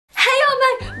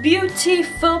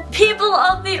beautiful people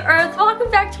of the earth,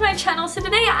 welcome back to my channel. So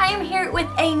today I am here with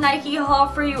a Nike haul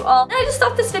for you all, and I just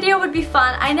thought this video would be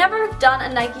fun. I never have done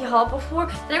a Nike haul before,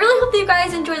 and I really hope that you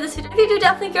guys enjoy this video. If you do,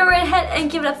 definitely go right ahead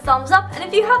and give it a thumbs up, and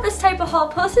if you have this type of haul,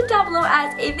 post it down below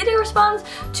as a video response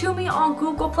to me on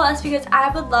Google+, because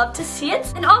I would love to see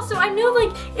it. And also, I know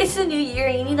like it's a new year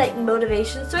and you need like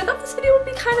motivation, so I thought this video would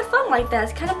be kind of fun like that.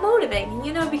 It's kind of motivating,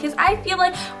 you know, because I feel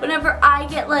like whenever I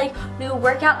get like new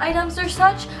workout items or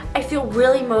such, I feel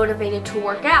really motivated to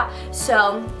work out.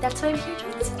 So that's why I'm here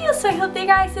doing this video. So I hope that you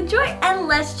guys enjoy, and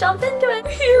let's jump into it.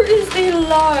 Here is the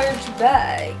large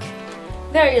bag.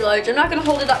 Very large. I'm not going to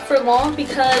hold it up for long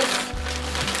because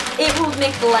it will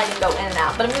make the lighting go in and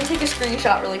out. But I'm going to take a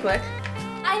screenshot really quick.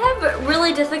 I have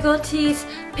really difficulties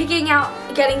picking out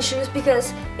getting shoes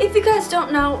because if you guys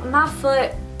don't know, my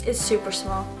foot is super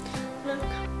small. Look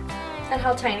at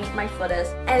how tiny my foot is,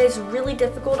 and it's really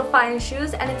difficult to find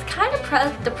shoes, and it's kind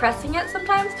of depressing it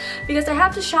sometimes because I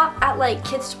have to shop at like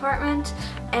kids department,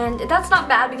 and that's not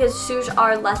bad because shoes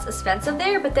are less expensive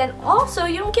there, but then also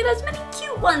you don't get as many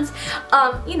cute ones.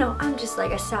 You know, I'm just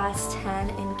like a size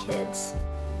 10 in kids.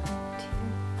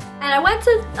 And I went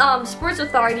to Sports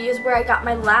Authority is where I got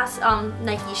my last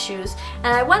Nike shoes, and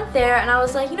I went there and I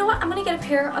was like, you know what, I'm gonna get a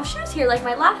pair of shoes here like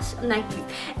my last Nike,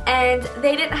 and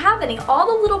they didn't have any. All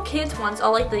the little kids ones,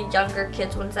 all like the younger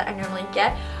kids ones that I normally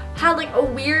get, had like a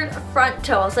weird front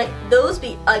toe. I was like, those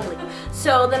be ugly.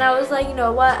 So then I was like, you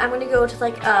know what, I'm gonna go to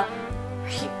like a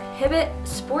Hibbett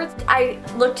Sports. I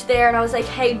looked there and I was like,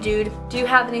 hey dude, do you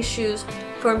have any shoes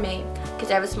for me? Because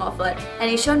I have a small foot.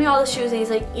 And he showed me all the shoes and he's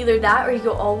like, either that or you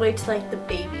go all the way to like the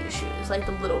baby shoes, like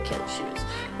the little kid shoes.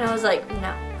 And I was like,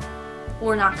 no,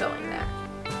 we're not going there.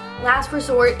 Last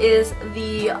resort is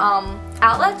the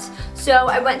outlets. So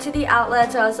I went to the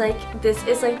outlets. I was like, this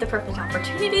is like the perfect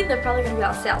opportunity. They're probably gonna be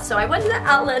on sale. So I went to the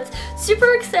outlets,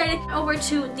 super excited, over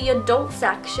to the adult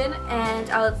section, and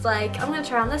I was like, I'm gonna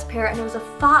try on this pair, and it was a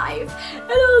 5.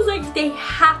 And I was like, they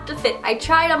have to fit. I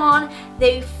tried them on,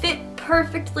 they fit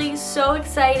perfectly, so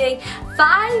exciting.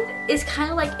 5 is kind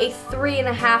of like a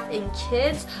 3.5 in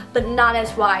kids, but not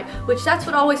as wide, which that's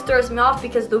what always throws me off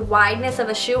because the wideness of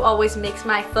a shoe always makes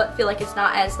my foot feel like it's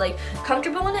not as like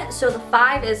comfortable in it. So the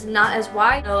 5 is not as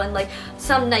wide, and like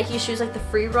some Nike shoes like the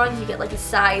free run, you get like a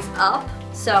size up.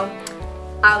 So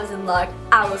I was in luck.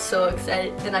 I was so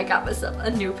excited, and I got myself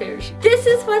a new pair of shoes. This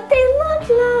is what they look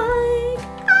like.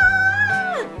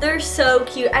 They're so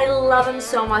cute. I love them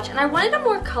so much, and I wanted a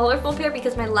more colorful pair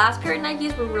because my last pair of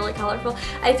Nikes were really colorful.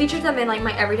 I featured them in like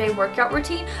my everyday workout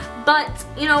routine, but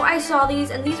you know, I saw these,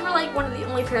 and these were like one of the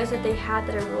only pairs that they had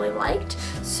that I really liked.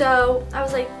 So I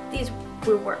was like, these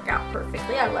will work out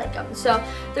perfectly. I like them. So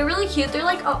they're really cute. They're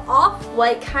like an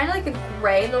off-white, kind of like a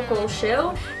gray, the whole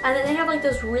shoe, and then they have like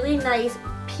this really nice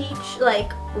peach,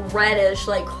 like reddish,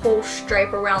 like whole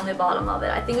stripe around the bottom of it.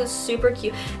 I think it's super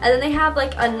cute. And then they have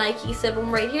like a Nike symbol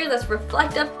right here that's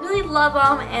reflective. Really love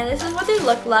them, and this is what they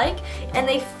look like, and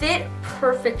they fit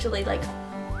perfectly. Like,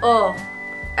 oh,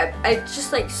 I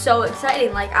just like so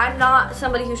exciting. Like, I'm not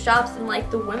somebody who shops in like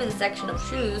the women's section of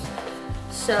shoes,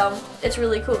 so it's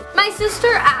really cool. My sister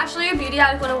Ashley, a Beauty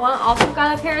Addict 101, also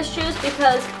got a pair of shoes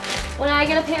because when I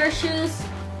get a pair of shoes,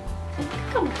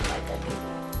 come on,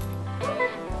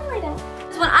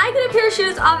 when I get a pair of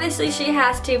shoes, obviously she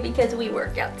has to because we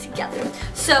work out together.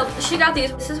 So she got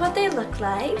these. This is what they look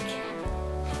like.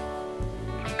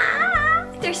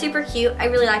 They're super cute. I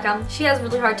really like them. She has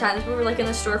really hard times. We were like in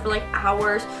the store for like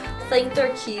hours. I think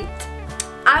they're cute.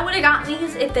 I would have gotten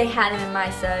these if they had them in my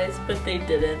size, but they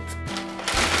didn't.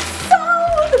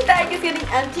 So the bag is getting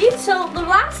emptied. So the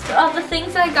last of the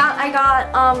things that I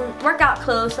got workout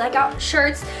clothes. I got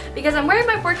shirts because I'm wearing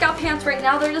my workout pants right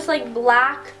now. They're just like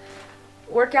black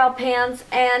workout pants,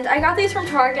 and I got these from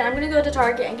Target. I'm gonna go to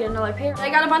Target and get another pair. I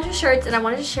got a bunch of shirts and I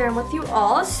wanted to share them with you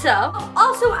all. So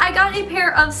also I got a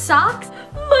pair of socks.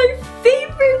 My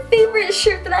favorite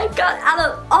shirt that I got out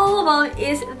of all of them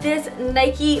is this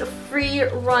Nike free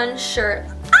run shirt.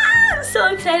 I'm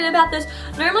so excited about this.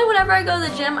 Normally whenever I go to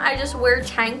the gym I just wear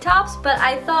tank tops, but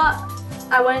I thought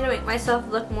I wanted to make myself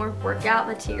look more workout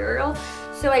material.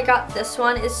 So I got this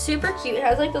one. It's super cute. It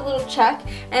has like the little check,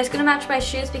 and it's gonna match my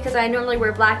shoes because I normally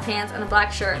wear black pants and a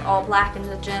black shirt, all black in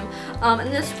the gym.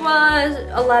 And this was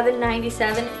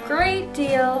 $11.97. Great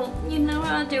deal. You know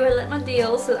how I do. I like my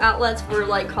deals. So outlets were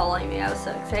like calling me. I was so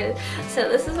excited. So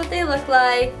this is what they look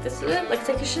like. This is what it looks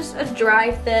like. It's just a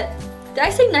dry fit. Did I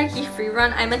say Nike free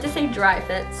run? I meant to say dry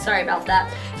fit. Sorry about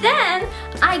that. Then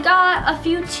I got a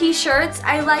few t-shirts.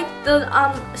 I like the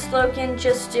slogan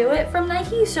 "Just Do It" from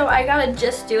Nike, so I got a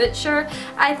Just Do It shirt.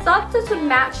 I thought this would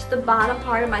match the bottom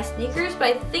part of my sneakers, but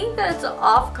I think that it's an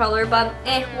off color, but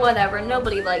whatever.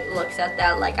 Nobody like looks at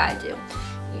that like I do.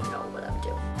 You know what I'm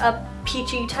doing. A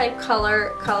peachy type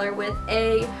color with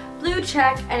a blue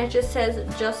check, and it just says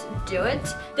 "Just Do It."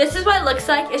 This is what it looks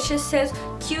like. It just says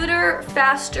 "Cuter,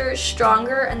 Faster,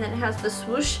 Stronger," and then it has the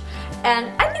swoosh.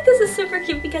 And I think this is super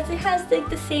cute because it has like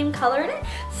the same color in it.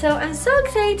 So I'm so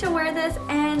excited to wear this,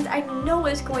 and I know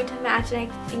it's going to match, and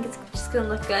I think it's just gonna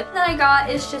look good. Then I got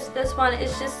is just this one.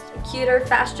 It's just cuter,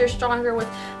 faster, stronger with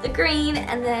the green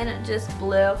and then just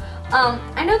blue.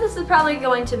 I know this is probably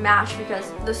going to match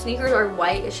because the sneakers are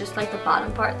white. It's just like the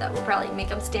bottom part that will probably make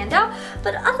them stand out.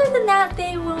 But other than that,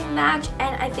 they will match,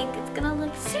 and I think it's gonna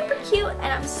look super cute, and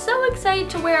I'm so excited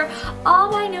to wear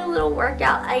all my new little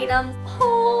workout items.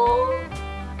 Oh,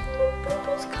 little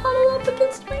boo-boo's cuddled up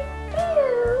against my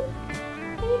hair.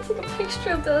 I need to take a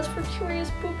picture of those for Curious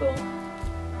Boo-Boo.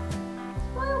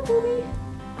 Smile, booby.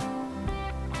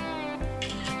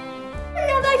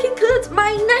 Yeah, that concludes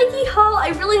my Nike haul. I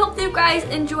really hope that you guys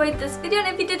enjoyed this video, and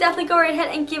if you did, definitely go right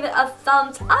ahead and give it a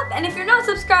thumbs up. And if you're not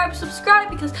subscribed, subscribe,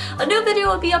 because a new video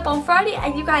will be up on Friday,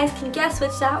 and you guys can guess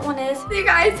which that one is. If you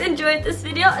guys enjoyed this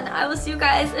video, and I will see you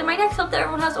guys in my next. Hope that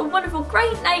everyone has a wonderful,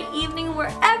 great night, evening,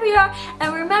 wherever you are.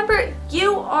 And remember,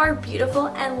 you are beautiful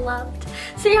and loved.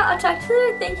 So yeah, I'll talk to you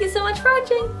later. Thank you so much for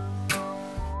watching.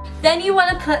 Then you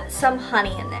want to put some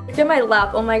honey in there. Look at my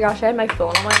lap. Oh my gosh, I had my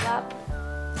phone on my lap.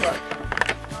 Look.